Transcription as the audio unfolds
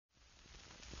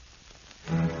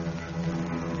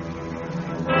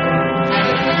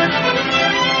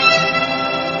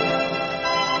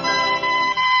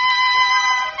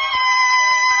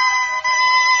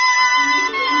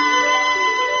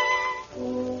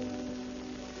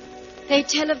They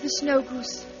tell of the snow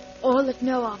goose, all that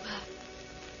know of her.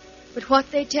 But what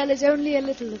they tell is only a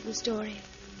little of the story.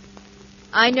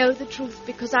 I know the truth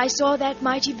because I saw that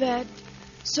mighty bird,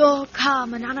 soar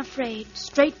calm and unafraid,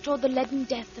 straight toward the leaden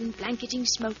death and blanketing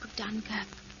smoke of Dunkirk.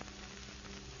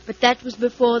 But that was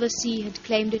before the sea had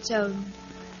claimed its own,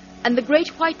 and the great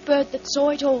white bird that saw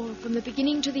it all, from the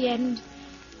beginning to the end,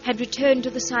 had returned to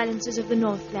the silences of the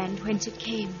Northland whence it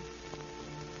came.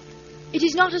 It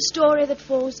is not a story that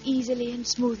falls easily and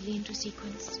smoothly into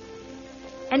sequence,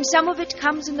 and some of it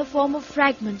comes in the form of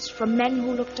fragments from men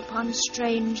who looked upon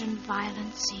strange and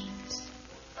violent scenes.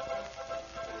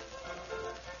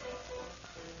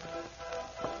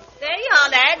 There you are,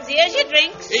 lads. Here's your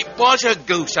drinks. It was a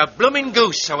goose, a blooming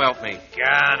goose, so help me.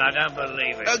 Gone, I don't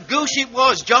believe it. A goose it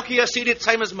was. Jockey has seen it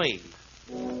same as me.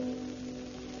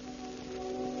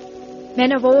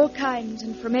 Men of all kinds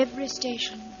and from every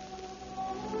station.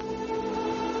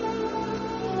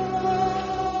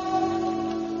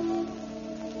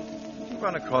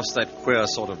 Run across that queer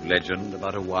sort of legend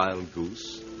about a wild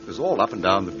goose. It was all up and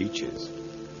down the beaches.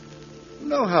 You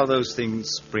know how those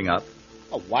things spring up?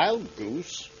 A wild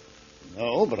goose?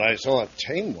 No, but I saw a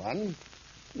tame one.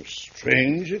 A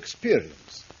strange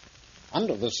experience.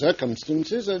 Under the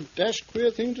circumstances, a dashed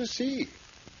queer thing to see.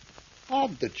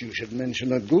 Odd that you should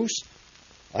mention a goose.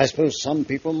 I suppose some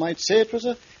people might say it was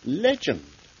a legend.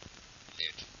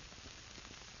 Legend?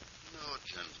 No,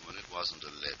 gentlemen, it wasn't a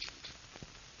legend.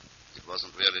 It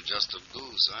wasn't really just a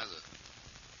goose, either.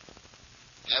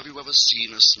 Have you ever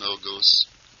seen a snow goose?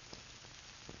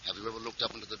 Have you ever looked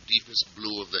up into the deepest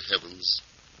blue of the heavens,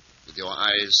 with your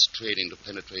eyes straining to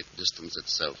penetrate distance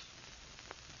itself?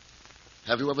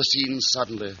 Have you ever seen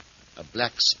suddenly a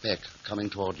black speck coming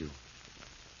toward you?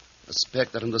 A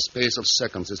speck that in the space of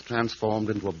seconds is transformed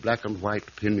into a black and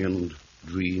white pinioned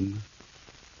dream?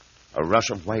 A rush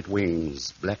of white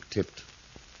wings, black-tipped,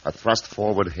 a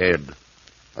thrust-forward head,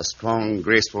 a strong,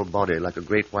 graceful body like a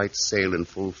great white sail in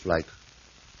full flight.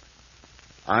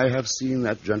 I have seen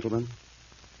that, gentlemen.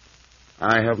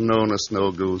 I have known a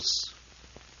snow goose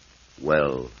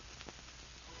well.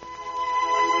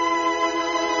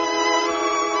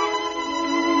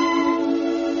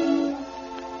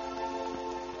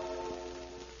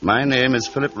 My name is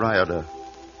Philip Riordan.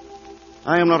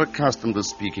 I am not accustomed to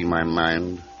speaking my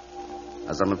mind,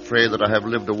 as I'm afraid that I have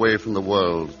lived away from the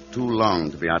world too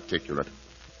long to be articulate.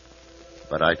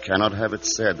 But I cannot have it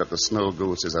said that the snow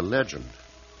goose is a legend.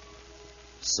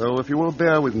 So if you will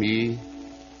bear with me,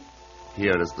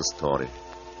 here is the story.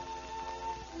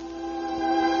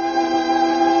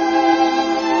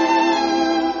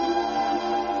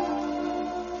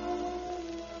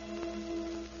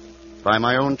 By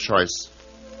my own choice,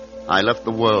 I left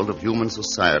the world of human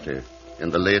society in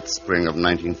the late spring of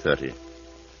 1930.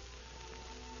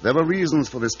 There were reasons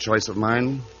for this choice of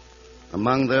mine,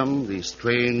 among them the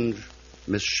strange,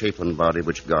 misshapen body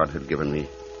which God had given me.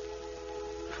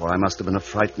 For I must have been a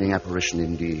frightening apparition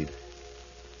indeed.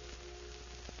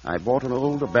 I bought an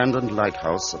old abandoned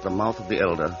lighthouse at the mouth of the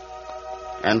Elder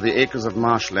and the acres of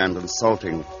marshland and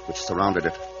salting which surrounded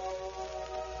it.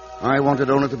 I wanted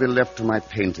only to be left to my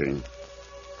painting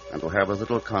and to have as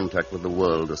little contact with the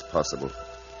world as possible.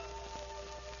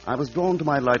 I was drawn to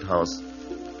my lighthouse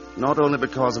not only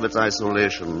because of its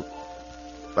isolation,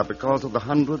 but because of the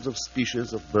hundreds of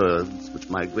species of birds which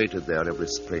migrated there every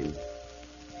spring.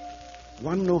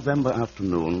 One November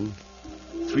afternoon,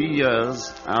 3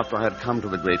 years after I had come to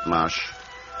the Great Marsh,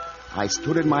 I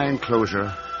stood in my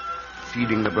enclosure,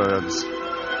 feeding the birds.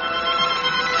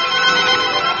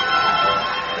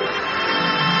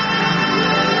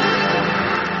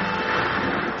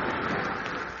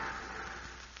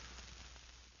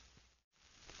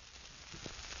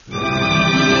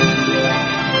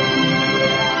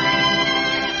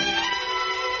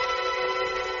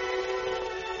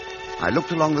 I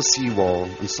looked along the seawall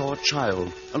and saw a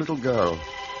child, a little girl.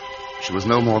 She was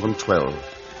no more than 12,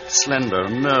 slender,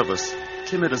 nervous,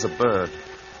 timid as a bird,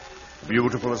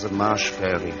 beautiful as a marsh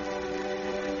fairy.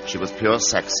 She was pure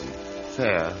Saxon,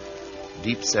 fair,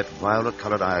 deep-set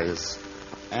violet-colored eyes,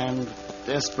 and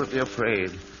desperately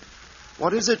afraid.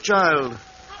 What is it, child?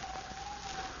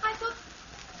 I thought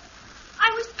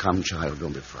I was... Come, child,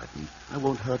 don't be frightened. I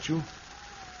won't hurt you.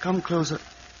 Come closer.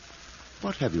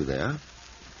 What have you there?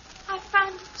 I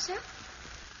found it, sir.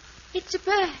 It's a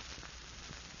bird.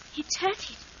 It's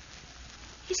hurted.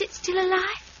 Is it still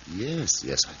alive? Yes,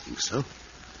 I think so.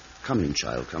 Come in,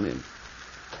 child, come in.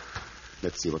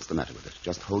 Let's see what's the matter with it.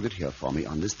 Just hold it here for me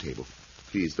on this table.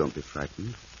 Please don't be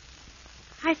frightened.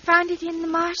 I found it in the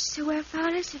marsh, sir, where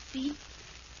fowlers have been.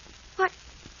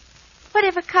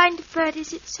 Whatever kind of bird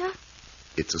is it, sir?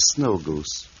 It's a snow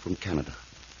goose from Canada.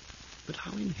 But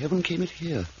how in heaven came it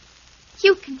here?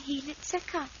 You can heal it, sir,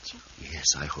 can't you?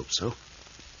 Yes, I hope so.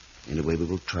 Anyway, we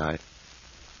will try.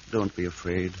 Don't be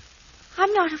afraid.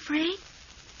 I'm not afraid.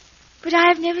 But I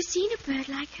have never seen a bird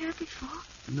like her before.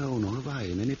 No, nor have I,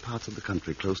 in any parts of the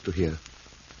country close to here.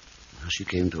 She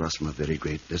came to us from a very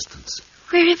great distance.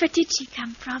 Wherever did she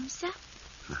come from, sir?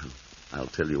 I'll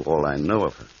tell you all I know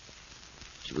of her.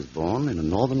 She was born in a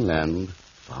northern land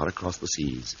far across the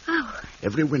seas. Oh.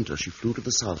 Every winter she flew to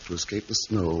the south to escape the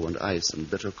snow and ice and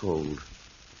bitter cold.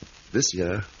 This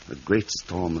year, a great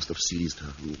storm must have seized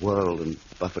her and whirled and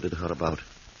buffeted her about.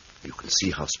 You can see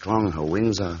how strong her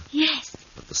wings are. Yes.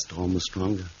 But the storm was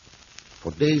stronger.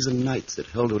 For days and nights it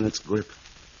held her in its grip,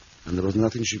 and there was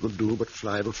nothing she could do but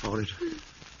fly before it.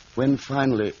 When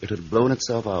finally it had blown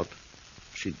itself out,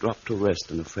 she dropped to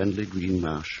rest in a friendly green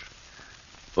marsh,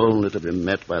 only to be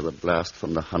met by the blast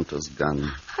from the hunter's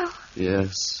gun. Oh.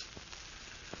 Yes,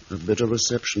 a bitter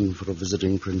reception for a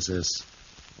visiting princess.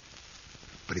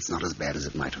 But it's not as bad as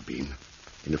it might have been.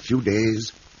 In a few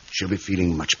days, she'll be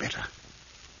feeling much better.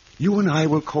 You and I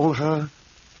will call her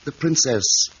the princess,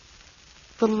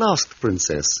 the lost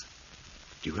princess.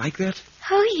 Do you like that?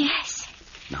 Oh, yes.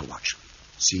 Now watch.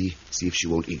 See if she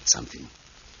won't eat something.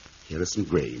 Here is some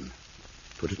grain.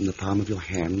 Put it in the palm of your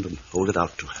hand and hold it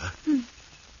out to her.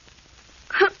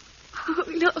 Oh,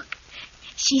 look.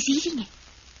 She's eating it.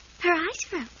 Her eyes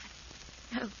are open.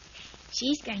 Oh,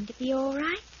 she's going to be all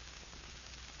right.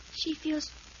 She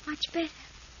feels much better.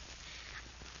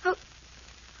 Oh,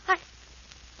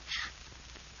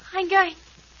 I'm going.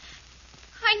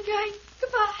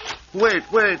 Goodbye.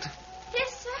 Wait.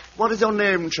 Yes, sir. What is your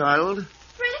name, child?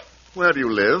 Fred, Where do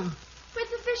you live? with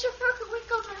the Bishop of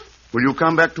Winkleworth. Will you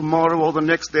come back tomorrow or the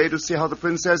next day to see how the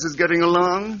princess is getting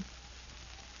along?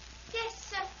 Yes,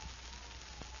 sir.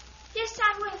 Yes,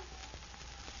 I will.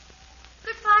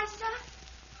 Goodbye,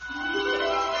 sir.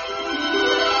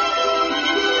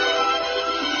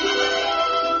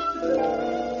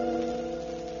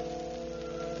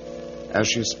 As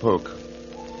she spoke,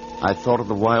 I thought of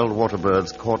the wild water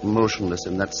birds caught motionless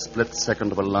in that split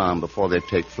second of alarm before they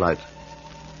take flight.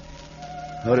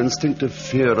 Her instinctive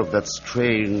fear of that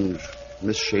strange,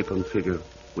 misshapen figure,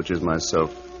 which is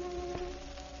myself,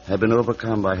 had been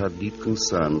overcome by her deep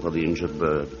concern for the injured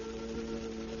bird.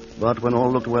 But when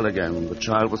all looked well again, the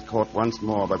child was caught once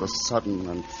more by the sudden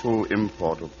and full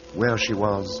import of where she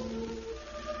was,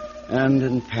 and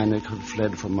in panic had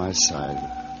fled from my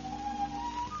side.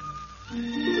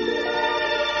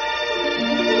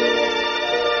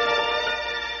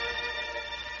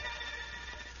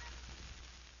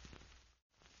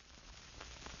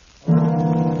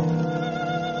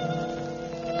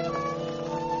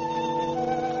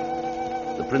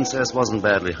 The princess wasn't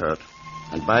badly hurt,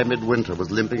 and by midwinter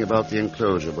was limping about the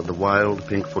enclosure with the wild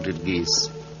pink-footed geese.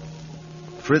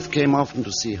 Frith came often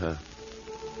to see her,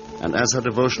 and as her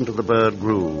devotion to the bird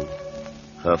grew,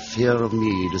 her fear of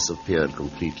me disappeared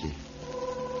completely.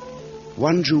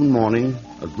 One June morning,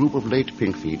 a group of late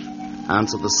pinkfeet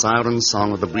answered the siren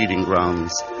song of the breeding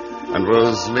grounds and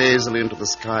rose lazily into the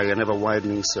sky in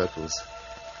ever-widening circles.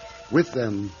 With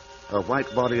them, her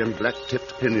white body and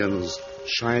black-tipped pinions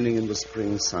shining in the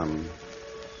spring sun,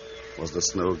 was the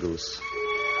snow goose.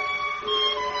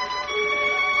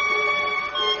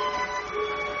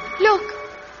 Look,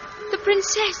 the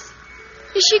princess.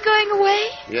 Is she going away?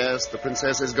 Yes, the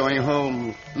princess is going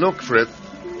home. Look, Frith.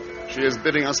 She is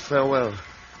bidding us farewell.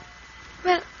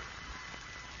 Well,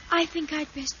 I think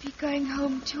I'd best be going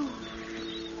home, too.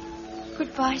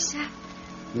 Goodbye, sir.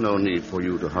 No need for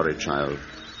you to hurry, child.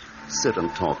 Sit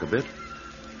and talk a bit.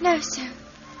 No, sir.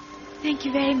 Thank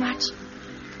you very much.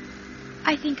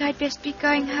 I think I'd best be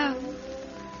going home.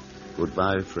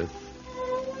 Goodbye, Frith.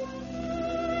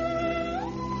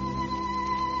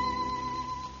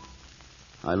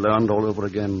 I learned all over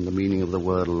again the meaning of the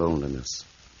word loneliness.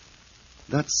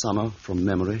 That summer, from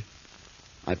memory,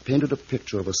 I painted a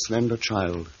picture of a slender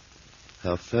child,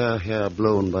 her fair hair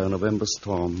blown by a November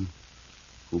storm,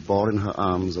 who bore in her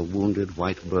arms a wounded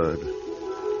white bird.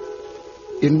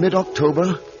 In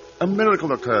mid-October, a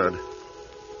miracle occurred.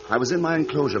 I was in my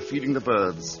enclosure feeding the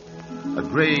birds. A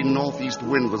gray northeast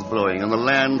wind was blowing, and the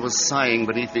land was sighing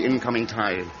beneath the incoming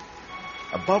tide.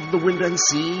 Above the wind and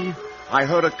sea, I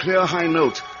heard a clear high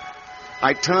note.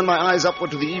 I turned my eyes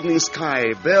upward to the evening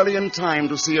sky, barely in time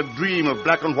to see a dream of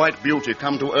black and white beauty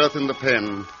come to earth in the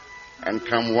pen, and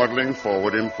come waddling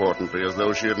forward importantly as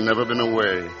though she had never been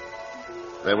away.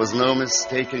 There was no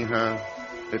mistaking her.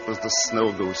 It was the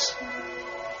snow goose.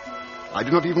 I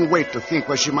did not even wait to think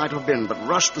where she might have been, but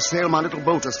rushed to sail my little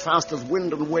boat as fast as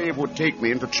wind and wave would take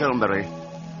me into Chelmsbury.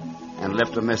 And and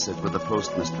left a message with the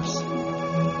postmistress.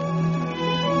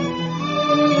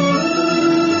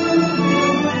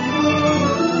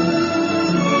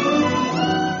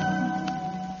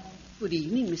 Good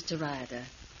evening, Mr. Ryder.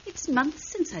 It's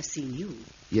months since I've seen you.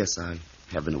 Yes, I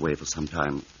have been away for some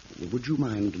time. Would you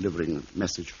mind delivering a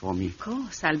message for me? Of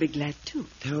course, I'll be glad to.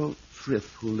 Tell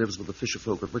Frith, who lives with the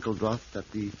fisherfolk at Wickledroth,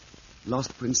 that the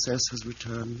lost princess has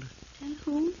returned. Tell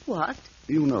whom? What?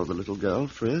 You know the little girl,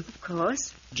 Frith. Of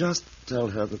course. Just tell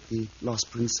her that the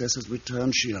lost princess has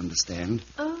returned. She'll understand.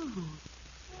 Oh.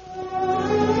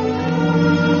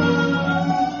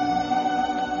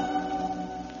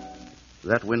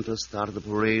 That winter started the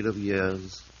parade of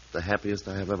years, the happiest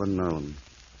I have ever known.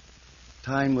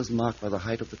 Time was marked by the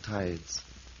height of the tides,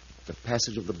 the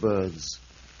passage of the birds,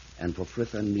 and for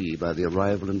Frith and me by the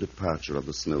arrival and departure of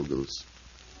the snow goose.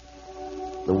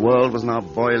 The world was now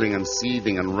boiling and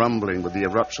seething and rumbling with the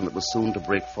eruption that was soon to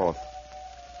break forth.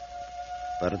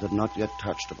 But it had not yet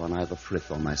touched upon either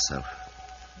Frith or myself.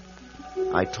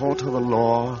 I taught her the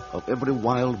law of every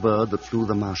wild bird that flew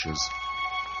the marshes.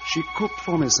 She cooked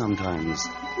for me sometimes,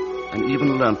 and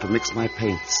even learned to mix my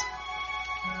paints.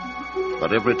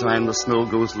 But every time the snow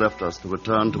goose left us to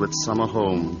return to its summer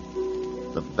home,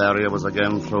 the barrier was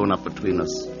again thrown up between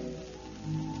us,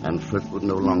 and Frith would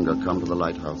no longer come to the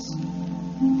lighthouse.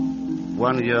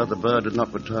 1 year the bird did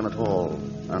not return at all,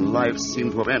 and life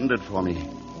seemed to have ended for me.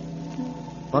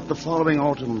 But the following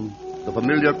autumn, the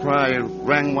familiar cry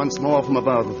rang once more from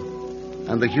above,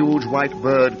 and the huge white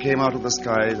bird came out of the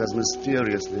skies as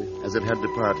mysteriously as it had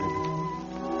departed.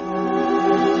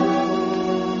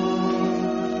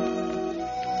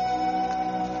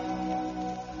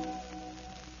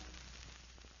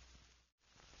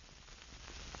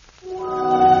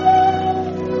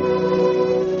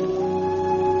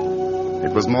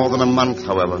 It was more than a month,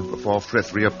 however, before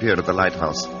Frith reappeared at the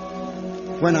lighthouse.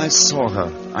 When I saw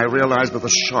her, I realized with a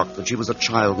shock that she was a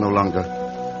child no longer.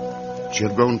 She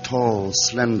had grown tall,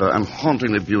 slender, and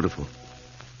hauntingly beautiful.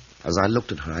 As I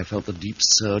looked at her, I felt the deep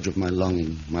surge of my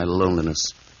longing, my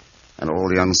loneliness, and all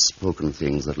the unspoken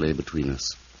things that lay between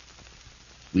us.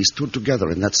 We stood together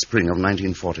in that spring of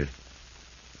 1940.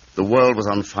 The world was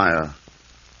on fire.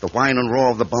 The whine and roar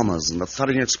of the bombers and the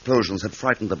thudding explosions had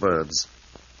frightened the birds.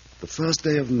 The first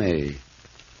day of May,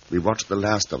 we watched the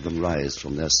last of them rise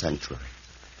from their sanctuary.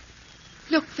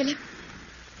 Look, Philip.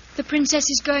 The princess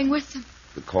is going with them.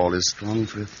 The call is strong,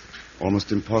 Frith.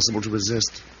 Almost impossible to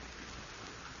resist.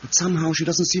 But somehow she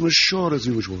doesn't seem as sure as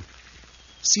usual.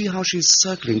 See how she's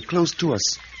circling close to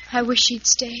us. I wish she'd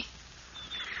stay.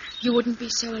 You wouldn't be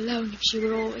so alone if she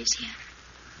were always here.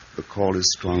 The call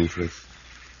is strong, Frith,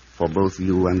 for both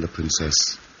you and the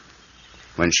princess.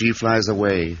 When she flies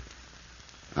away,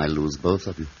 I lose both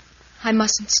of you. I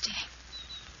mustn't stay.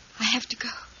 I have to go.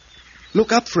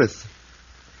 Look up, Frith.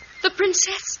 The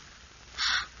princess.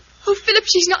 Oh, Philip,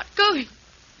 she's not going.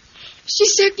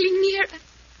 She's circling nearer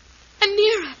and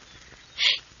nearer.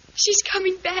 She's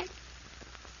coming back.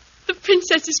 The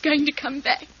princess is going to come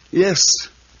back. Yes,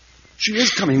 she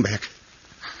is coming back.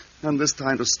 And this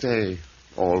time to stay,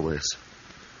 always.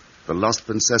 The lost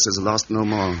princess is lost no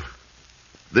more.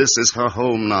 This is her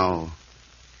home now,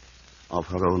 of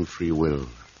her own free will.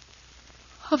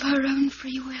 Of her own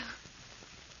free will.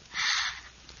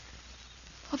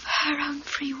 Of her own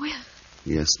free will.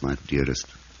 Yes, my dearest.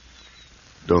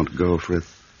 Don't go,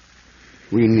 Frith.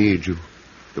 We need you,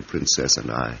 the princess and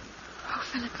I. Oh,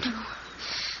 Philip, no.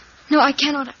 No, I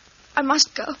cannot. I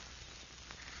must go.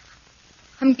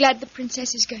 I'm glad the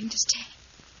princess is going to stay.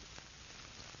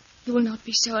 You will not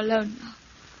be so alone now.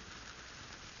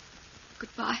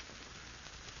 Goodbye.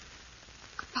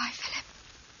 Goodbye, Philip.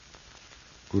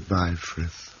 Goodbye,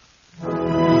 Frith.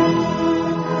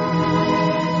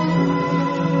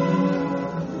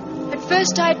 At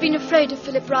first I had been afraid of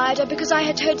Philip Ryder because I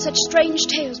had heard such strange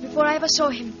tales before I ever saw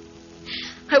him.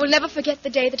 I will never forget the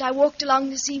day that I walked along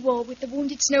the sea wall with the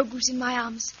wounded snow goose in my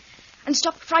arms and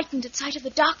stopped frightened at sight of the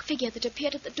dark figure that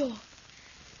appeared at the door.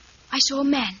 I saw a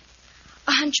man,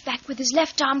 a hunchback with his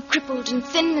left arm crippled and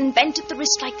thin and bent at the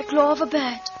wrist like the claw of a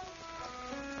bird.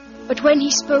 But when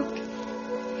he spoke,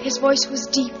 his voice was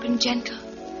deep and gentle.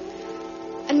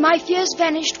 And my fears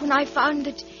vanished when I found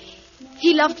that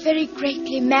he loved very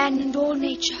greatly man and all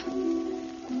nature.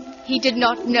 He did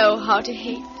not know how to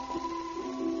hate.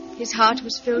 His heart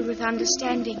was filled with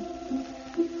understanding.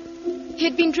 He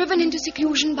had been driven into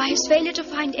seclusion by his failure to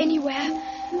find anywhere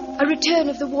a return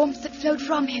of the warmth that flowed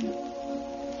from him.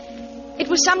 It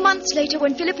was some months later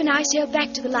when Philip and I sailed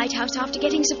back to the lighthouse after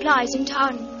getting supplies in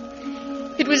town.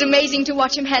 It was amazing to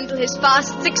watch him handle his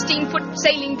fast 16-foot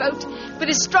sailing boat with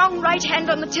his strong right hand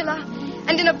on the tiller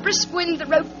and in a brisk wind the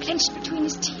rope clenched between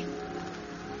his teeth.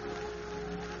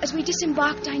 As we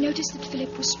disembarked, I noticed that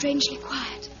Philip was strangely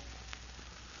quiet.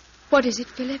 What is it,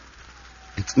 Philip?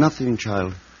 It's nothing,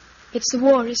 child. It's the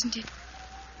war, isn't it?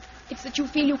 It's that you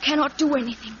feel you cannot do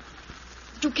anything.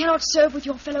 That you cannot serve with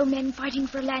your fellow men fighting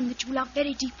for a land that you love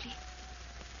very deeply.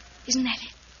 Isn't that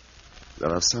it?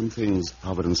 There are some things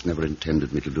Providence never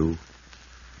intended me to do.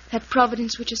 That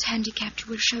Providence which has handicapped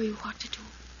you will show you what to do.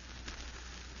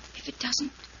 If it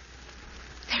doesn't,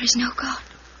 there is no God.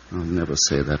 I'll never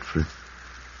say that, Frith.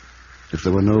 If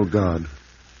there were no God,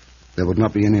 there would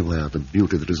not be anywhere the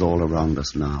beauty that is all around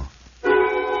us now.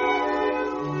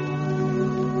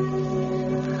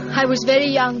 I was very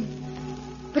young,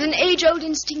 but an age-old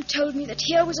instinct told me that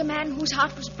here was a man whose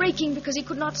heart was breaking because he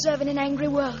could not serve in an angry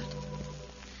world.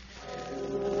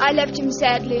 I left him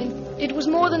sadly, and it was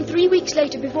more than 3 weeks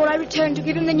later before I returned to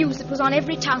give him the news that was on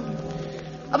every tongue.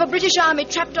 Of a British army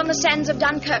trapped on the sands of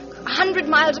Dunkirk, 100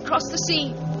 miles across the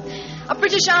sea. A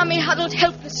British army huddled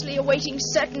helplessly awaiting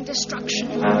certain destruction.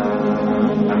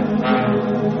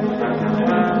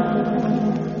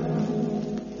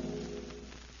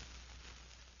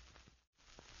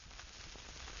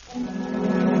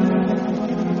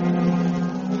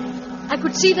 I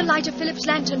could see the light of Philip's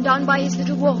lantern down by his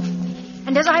little wharf,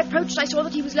 and as I approached I saw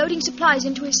that he was loading supplies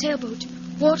into his sailboat.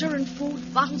 Water and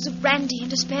food, bottles of brandy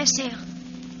and a spare sail.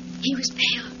 He was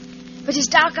pale, but his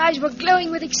dark eyes were glowing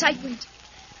with excitement.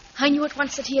 I knew at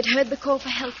once that he had heard the call for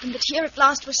help, and that here at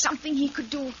last was something he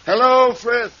could do. Hello,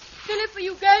 Frith. Philip, are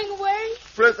you going away?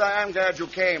 Frith, I am glad you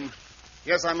came.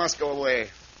 Yes, I must go away.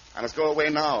 I must go away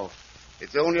now.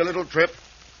 It's only a little trip.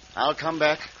 I'll come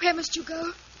back. Where must you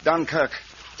go? Dunkirk.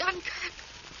 Dunkirk.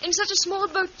 In such a small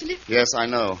boat, Philip. Yes, I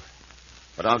know.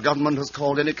 But our government has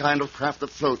called any kind of craft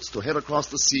that floats to head across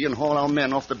the sea and haul our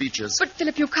men off the beaches. But,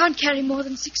 Philip, you can't carry more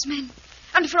than 6 men.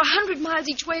 And for 100 miles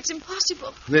each way, it's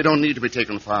impossible. They don't need to be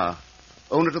taken far.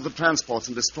 Only to the transports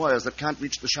and destroyers that can't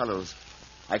reach the shallows.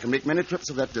 I can make many trips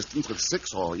of that distance with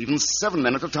 6 or even 7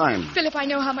 men at a time. Philip, I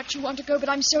know how much you want to go, but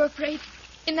I'm so afraid.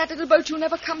 In that little boat, you'll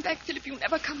never come back, Philip. You'll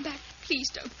never come back. Please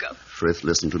don't go. Frith,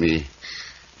 listen to me.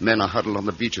 Men are huddled on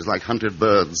the beaches like hunted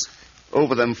birds.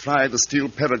 Over them fly the steel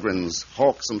peregrines,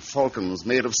 hawks and falcons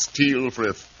made of steel,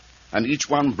 Frith, and each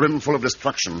one brimful of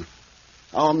destruction.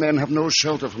 Our men have no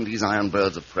shelter from these iron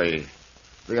birds of prey.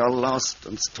 They are lost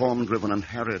and storm-driven and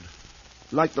harried,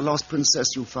 like the lost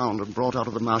princess you found and brought out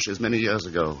of the marshes many years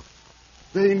ago.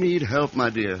 They need help,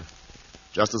 my dear,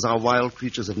 just as our wild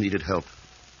creatures have needed help.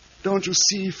 Don't you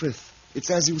see, Frith?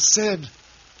 It's as you said.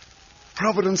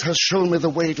 Providence has shown me the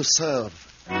way to serve.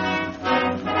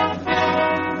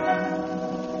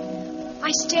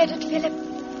 I stared at Philip.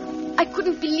 I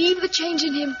couldn't believe the change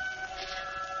in him.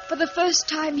 For the first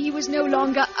time, he was no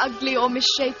longer ugly or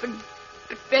misshapen,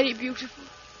 but very beautiful.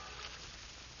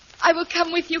 I will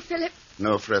come with you, Philip.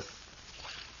 No, Frith.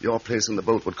 Your place in the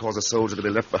boat would cause a soldier to be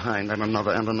left behind, and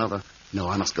another and another. No,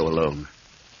 I must go alone.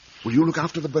 Will you look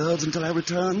after the birds until I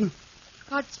return?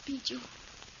 Godspeed you.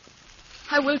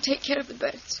 I will take care of the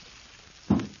birds.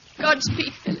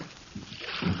 Godspeed, Philip.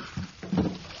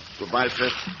 Goodbye,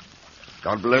 Frith.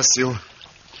 God bless you.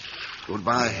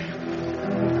 Goodbye.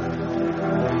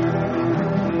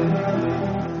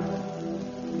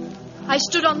 I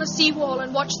stood on the seawall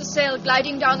and watched the sail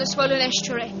gliding down the swollen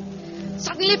estuary.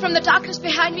 Suddenly, from the darkness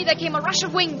behind me, there came a rush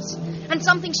of wings, and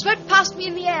something swept past me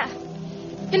in the air.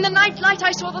 In the night light,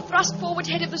 I saw the thrust forward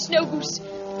head of the Snow Goose,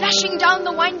 dashing down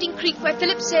the winding creek where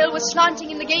Philip's sail was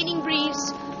slanting in the gaining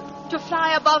breeze, to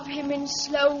fly above him in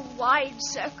slow, wide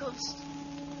circles.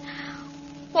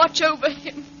 Watch over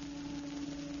him.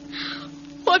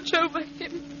 Watch over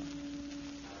him.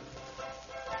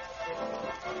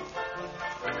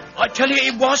 I tell you,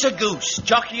 it was a goose.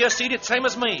 Jockey, you seen it same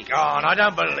as me. Go on, I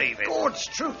don't believe it. God's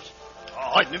truth.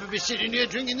 Oh, I'd never be sitting here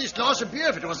drinking this glass of beer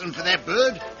if it wasn't for that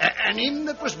bird and him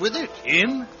that was with it.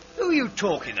 Him? Who are you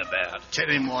talking about? Tell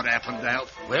him what happened,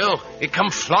 Alf. Well, it come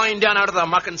flying down out of the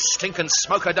muck and stink and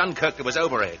smoke of Dunkirk that was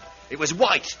overhead. It was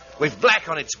white, with black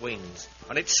on its wings,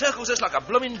 and it circles us like a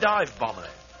blooming dive bomber.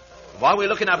 While we're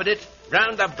looking up at it,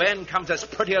 round the bend comes as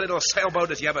pretty a little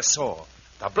sailboat as you ever saw.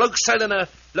 The bloke sailing her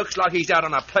looks like he's out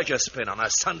on a pleasure spin on a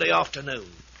Sunday afternoon.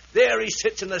 There he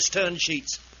sits in the stern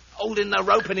sheets, holding the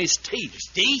rope in his teeth. His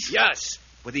teeth? Yes,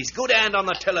 with his good hand on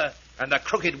the tiller and the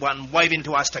crooked one waving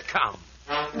to us to come.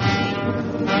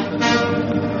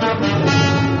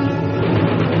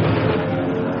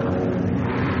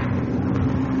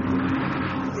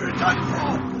 We're done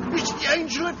for. It's the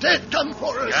angel of death come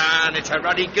for us. Yeah, and it's a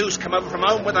ruddy goose come over from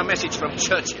home with a message from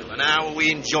Churchill, and now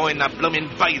we enjoying the blooming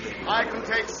bathing. I can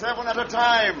take 7 at a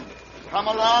time. Come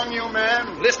along, you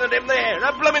men. Listen to him there.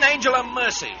 A blooming angel of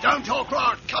mercy. Don't talk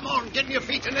rot. Come on, get on your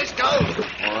feet and let's go.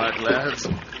 All right, lads.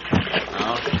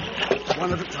 Now,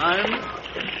 one at a time.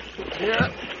 Here,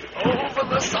 over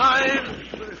the side.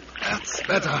 That's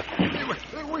better.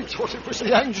 We thought it was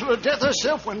the angel of death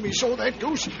herself when we saw that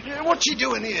goose. What's she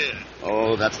doing here?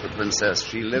 Oh, that's the princess.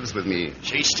 She lives with me.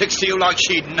 She sticks to you like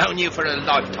she'd known you for a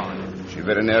lifetime. She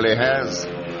very nearly has.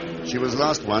 She was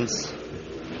lost once.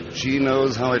 She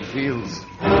knows how it feels.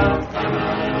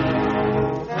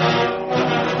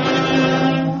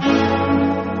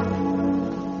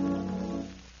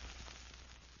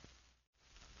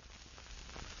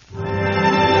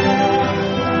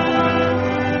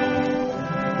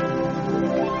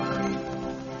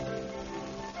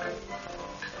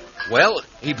 Well,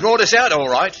 he brought us out all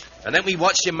right, and then we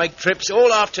watched him make trips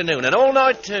all afternoon and all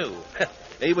night, too.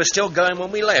 He was still going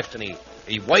when we left, and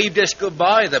he waved us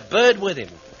goodbye, the bird with him.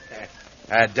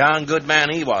 A darn good man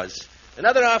he was.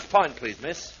 Another half pint, please,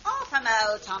 miss. Oh, from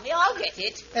old Tommy, I'll get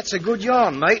it. That's a good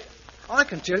yarn, mate. I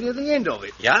can tell you the end of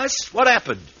it. Yes? What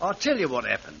happened? I'll tell you what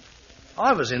happened.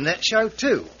 I was in that show,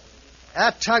 too.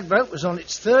 Our tugboat was on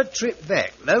its third trip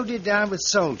back, loaded down with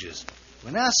soldiers,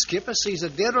 when our skipper sees a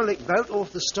derelict boat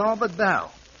off the starboard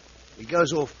bow. We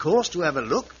goes off course to have a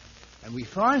look, and we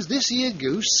finds this here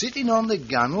goose sitting on the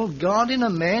gunwale guarding a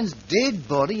man's dead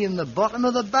body in the bottom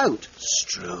of the boat.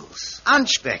 Struth.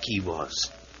 Hunchback he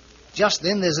was. Just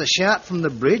then there's a shout from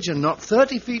the bridge, and not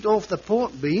 30 feet off the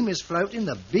port beam is floating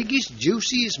the biggest,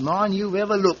 juiciest mine you've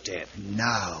ever looked at.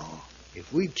 Now,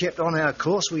 if we'd kept on our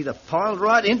course, we'd have piled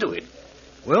right into it.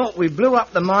 Well, we blew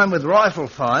up the mine with rifle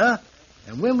fire,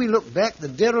 and when we looked back, the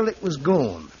derelict was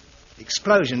gone. The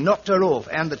explosion knocked her off,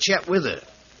 and the chap with her.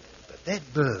 But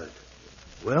that bird,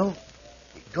 well,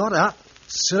 it got up,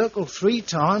 circled 3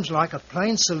 times like a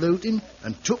plane saluting,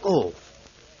 and took off.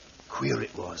 Queer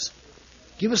it was.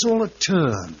 Give us all a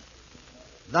turn.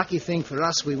 Lucky thing for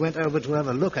us we went over to have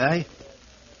a look, eh?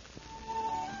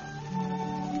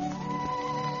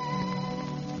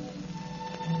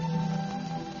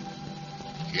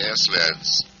 Yes,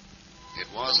 lads. It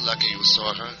was lucky you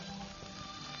saw her.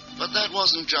 But that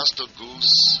wasn't just a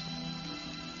goose.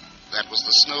 That was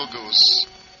the snow goose,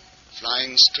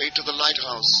 flying straight to the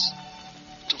lighthouse,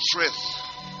 to Frith,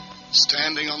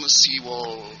 standing on the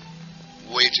seawall,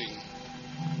 waiting.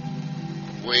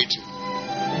 Waiting.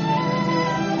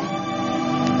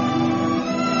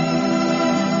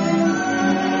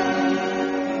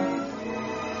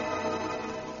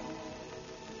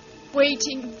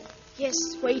 Yes,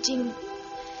 waiting.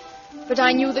 But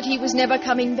I knew that he was never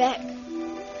coming back.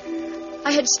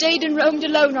 I had stayed and roamed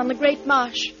alone on the great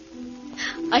marsh.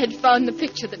 I had found the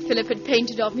picture that Philip had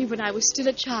painted of me when I was still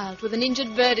a child, with an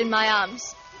injured bird in my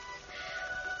arms.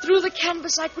 Through the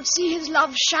canvas I could see his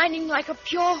love shining like a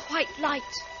pure white light.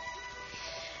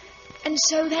 And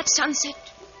so that sunset,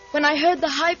 when I heard the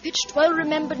high-pitched,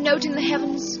 well-remembered note in the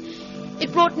heavens,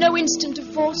 it brought no instant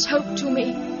of false hope to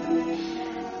me.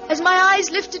 As my eyes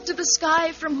lifted to the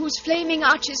sky, from whose flaming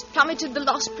arches plummeted the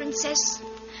lost princess,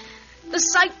 the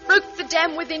sight broke the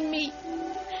dam within me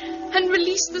and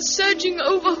released the surging,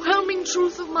 overwhelming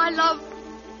truth of my love.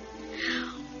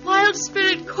 Wild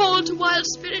spirit called to wild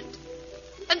spirit,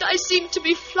 and I seemed to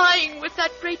be flying with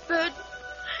that great bird,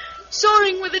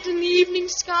 soaring with it in the evening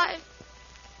sky,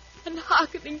 and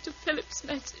hearkening to Philip's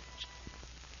message.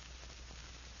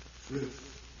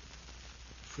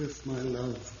 Frith, my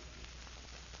love.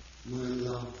 My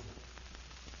love.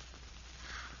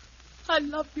 I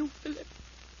love you, Philip.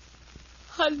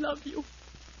 I love you.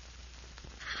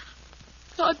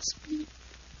 Godspeed.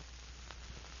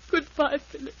 Goodbye,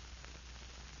 Philip.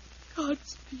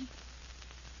 Godspeed.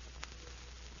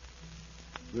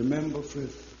 Remember,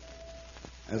 Frith,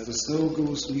 as the snow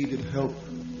goose needed help,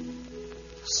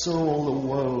 so all the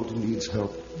world needs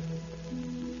help.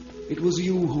 It was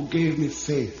you who gave me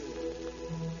faith,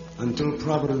 until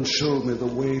Providence showed me the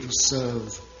way to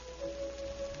serve.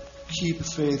 Keep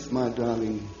faith, my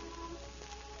darling.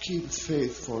 Keep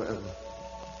faith forever.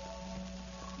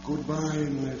 Goodbye,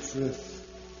 my Frith.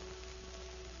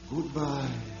 Goodbye.